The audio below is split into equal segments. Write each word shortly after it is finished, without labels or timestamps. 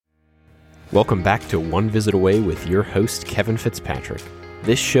Welcome back to One Visit Away with your host, Kevin Fitzpatrick.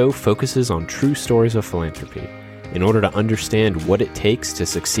 This show focuses on true stories of philanthropy in order to understand what it takes to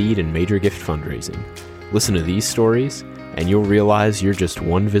succeed in major gift fundraising. Listen to these stories, and you'll realize you're just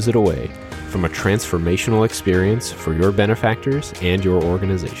one visit away from a transformational experience for your benefactors and your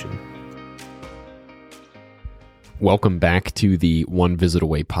organization. Welcome back to the One Visit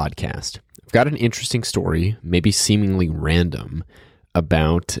Away podcast. I've got an interesting story, maybe seemingly random,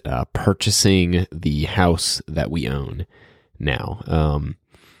 about purchasing the house that we own now.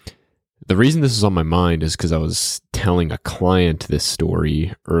 The reason this is on my mind is because I was telling a client this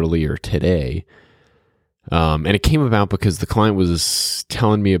story earlier today, and it came about because the client was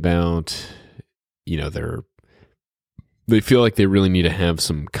telling me about, they feel like they really need to have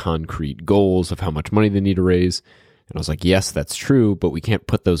some concrete goals of how much money they need to raise. And I was like, yes, that's true, but we can't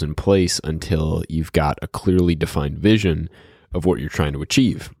put those in place until you've got a clearly defined vision of what you're trying to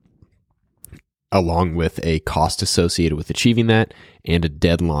achieve, along with a cost associated with achieving that and a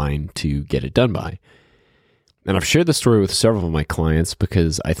deadline to get it done by. And I've shared the story with several of my clients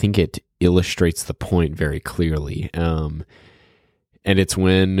because I think it illustrates the point very clearly. And it's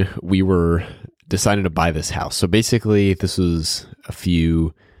when we were deciding to buy this house. So basically, this was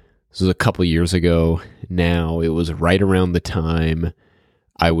a couple years ago now. It was right around the time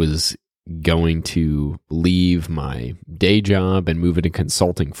I was going to leave my day job and move into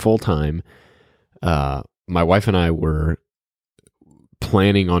consulting full-time. My wife and I were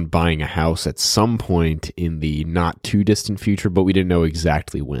planning on buying a house at some point in the not too distant future, but we didn't know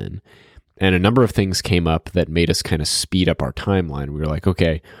exactly when. And a number of things came up that made us kind of speed up our timeline. We were like,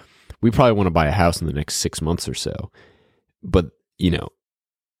 okay, we probably want to buy a house in the next 6 months or so. But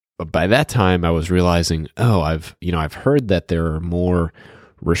by that time I was realizing, I've heard that there are more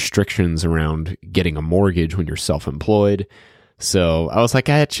restrictions around getting a mortgage when you're self-employed. So I was like,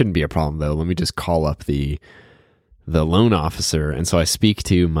 it shouldn't be a problem though. Let me just call up the loan officer. And so I speak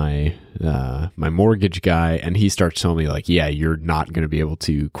to my mortgage guy, and he starts telling me like, yeah, you're not going to be able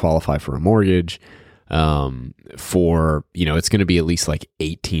to qualify for a mortgage for, it's going to be at least like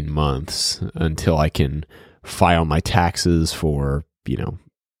 18 months until I can file my taxes for,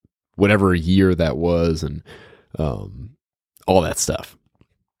 whatever year that was, and all that stuff.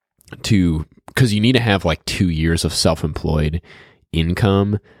 Because you need to have like 2 years of self-employed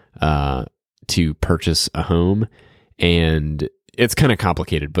income to purchase a home. And it's kind of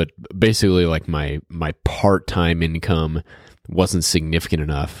complicated, but basically like my part-time income wasn't significant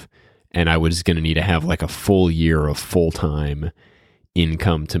enough, and I was going to need to have like a full year of full-time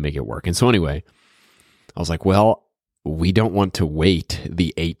income to make it work. And so anyway, I was like, well, we don't want to wait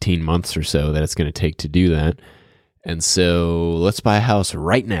the 18 months or so that it's going to take to do that. And so let's buy a house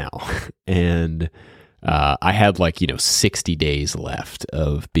right now. And I had 60 days left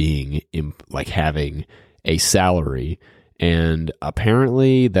of being having a salary. And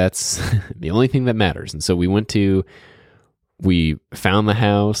apparently that's the only thing that matters. And so we found the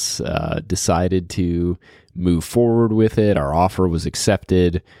house, decided to move forward with it. Our offer was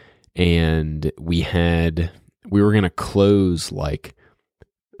accepted, and we were going to close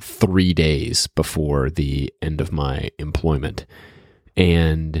 3 days before the end of my employment.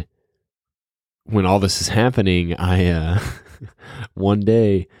 And when all this is happening, one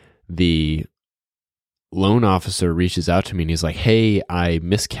day the loan officer reaches out to me and he's like, hey, I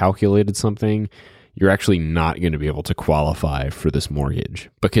miscalculated something. You're actually not going to be able to qualify for this mortgage,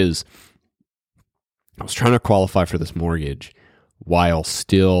 because I was trying to qualify for this mortgage while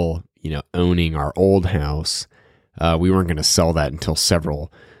still, owning our old house. We weren't going to sell that until several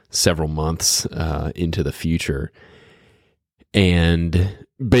months into the future. And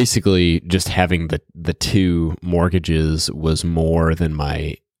basically just having the two mortgages was more than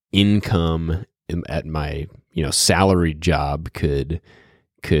my income at my salaried job could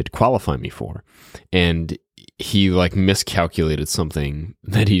qualify me for. And he miscalculated something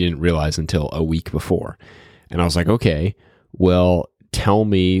that he didn't realize until a week before. And I was like, okay, well, tell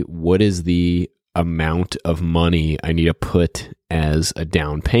me, what is the amount of money I need to put as a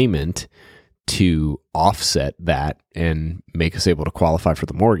down payment to offset that and make us able to qualify for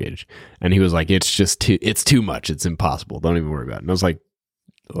the mortgage? And he was like, it's too much. It's impossible. Don't even worry about it. And I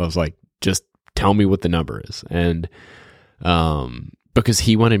was like, just tell me what the number is. And, because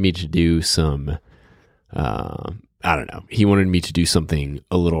he wanted me to do some, he wanted me to do something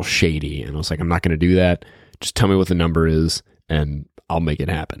a little shady. And I was like, I'm not going to do that. Just tell me what the number is and I'll make it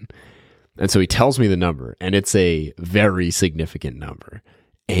happen. And so he tells me the number, and it's a very significant number.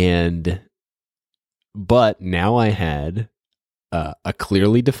 But now I had a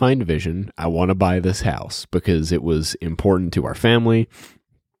clearly defined vision. I want to buy this house because it was important to our family.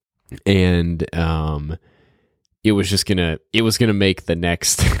 And it was gonna make the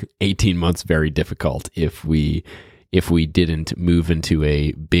next 18 months very difficult if we didn't move into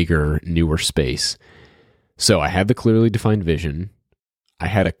a bigger, newer space. So I had the clearly defined vision. I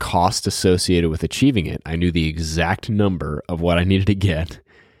had a cost associated with achieving it. I knew the exact number of what I needed to get,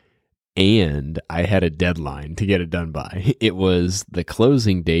 and I had a deadline to get it done by. It was the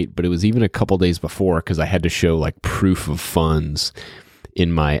closing date, but it was even a couple days before because I had to show like proof of funds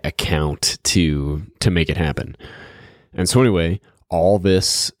in my account to make it happen. And so anyway, all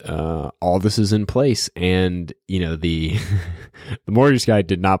this is in place, and the the mortgage guy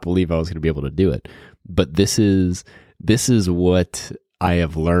did not believe I was going to be able to do it. But this is what I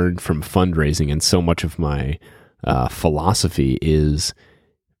have learned from fundraising, and so much of my philosophy is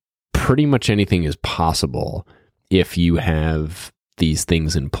pretty much anything is possible if you have these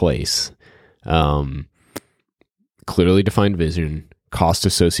things in place. Clearly defined vision, cost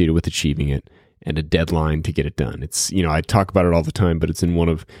associated with achieving it, and a deadline to get it done. It's, I talk about it all the time, but it's in one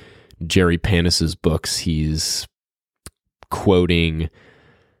of Jerry Panis's books. He's quoting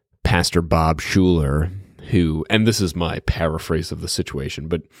Pastor Bob Schuller, who, and this is my paraphrase of the situation,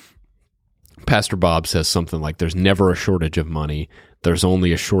 but Pastor Bob says something like, there's never a shortage of money. There's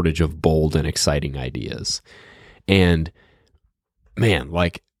only a shortage of bold and exciting ideas. And man,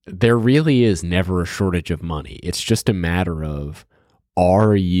 like, there really is never a shortage of money. It's just a matter of,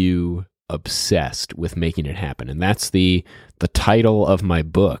 are you obsessed with making it happen? And that's the title of my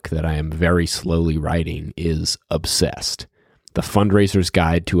book that I am very slowly writing, is Obsessed: The Fundraiser's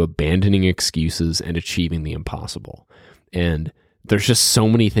Guide to Abandoning Excuses and Achieving the Impossible. And there's just so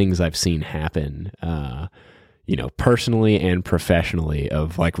many things I've seen happen, personally and professionally,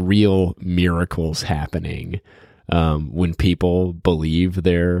 of like real miracles happening when people believe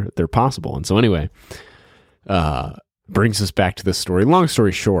they're possible. And so anyway, brings us back to this story. Long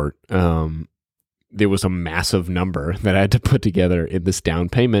story short, there was a massive number that I had to put together in this down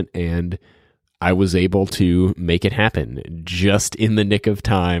payment, and I was able to make it happen just in the nick of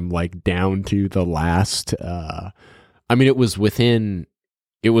time, like down to the last, it was within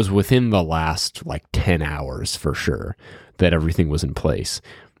the last like 10 hours for sure that everything was in place.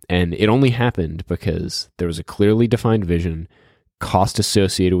 And it only happened because there was a clearly defined vision, cost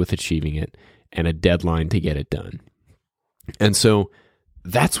associated with achieving it, and a deadline to get it done. And so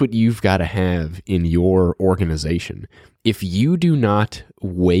that's what you've got to have in your organization. If you do not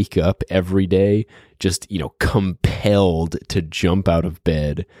wake up every day just, compelled to jump out of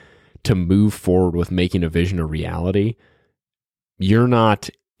bed to move forward with making a vision a reality, you're not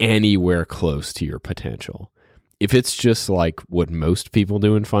anywhere close to your potential. If it's just like what most people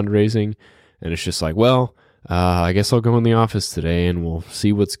do in fundraising, and it's just like, well, I guess I'll go in the office today and we'll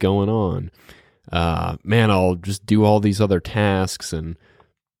see what's going on. I'll just do all these other tasks and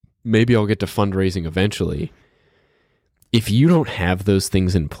maybe I'll get to fundraising eventually. If you don't have those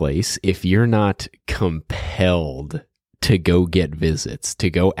things in place, if you're not compelled to go get visits, to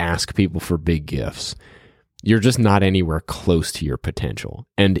go ask people for big gifts, you're just not anywhere close to your potential.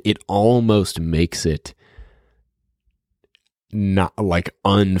 And it almost makes it not like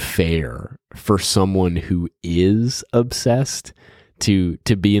unfair for someone who is obsessed to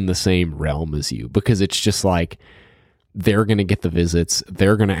be in the same realm as you, because it's just like, they're going to get the visits,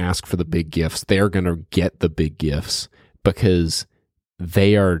 they're going to ask for the big gifts, they're going to get the big gifts because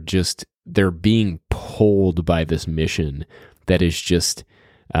they're being pulled by this mission that is just,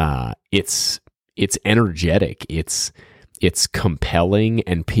 it's energetic, it's compelling,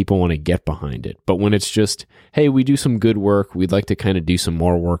 and people want to get behind it. But when it's just, hey, we do some good work, we'd like to kind of do some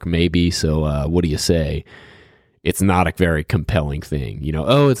more work maybe, so what do you say? It's not a very compelling thing.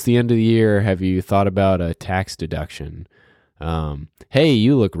 Oh, it's the end of the year. Have you thought about a tax deduction? Hey,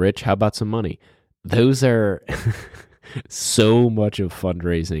 you look rich. How about some money? Those are so much of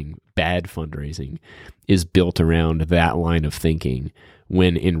fundraising, bad fundraising, is built around that line of thinking,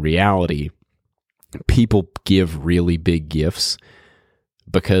 when in reality, people give really big gifts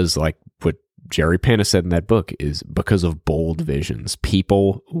because, like what Jerry Panis said in that book, is because of bold visions.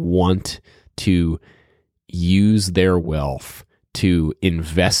 People want to use their wealth to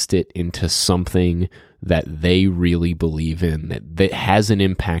invest it into something that they really believe in, that has an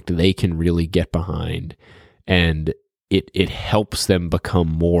impact they can really get behind, and it helps them become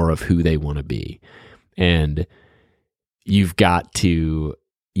more of who they want to be. And you've got to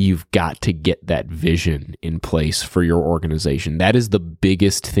get that vision in place for your organization. That is the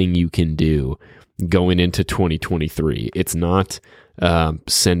biggest thing you can do going into 2023. It's not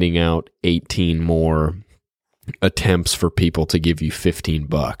sending out 18 more attempts for people to give you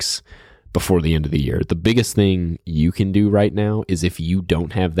 $15. before the end of the year. The biggest thing you can do right now is, if you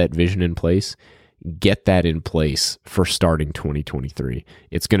don't have that vision in place, get that in place for starting 2023.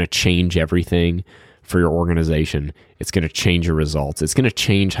 It's going to change everything for your organization. It's going to change your results. It's going to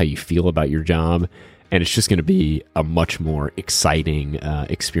change how you feel about your job. And it's just going to be a much more exciting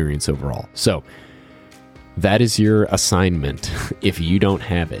experience overall. So that is your assignment. If you don't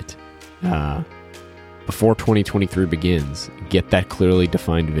have it, before 2023 begins, get that clearly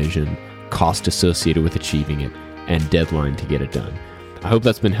defined vision, cost associated with achieving it, and deadline to get it done. I hope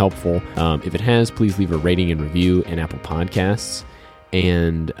that's been helpful. If it has, please leave a rating and review in Apple Podcasts.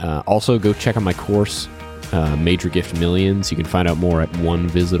 And also go check out my course, Major Gift Millions. You can find out more at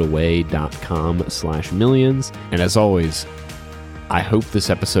onevisitaway.com/millions. And as always, I hope this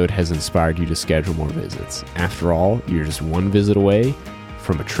episode has inspired you to schedule more visits. After all, you're just one visit away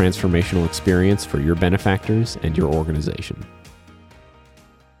from a transformational experience for your benefactors and your organization.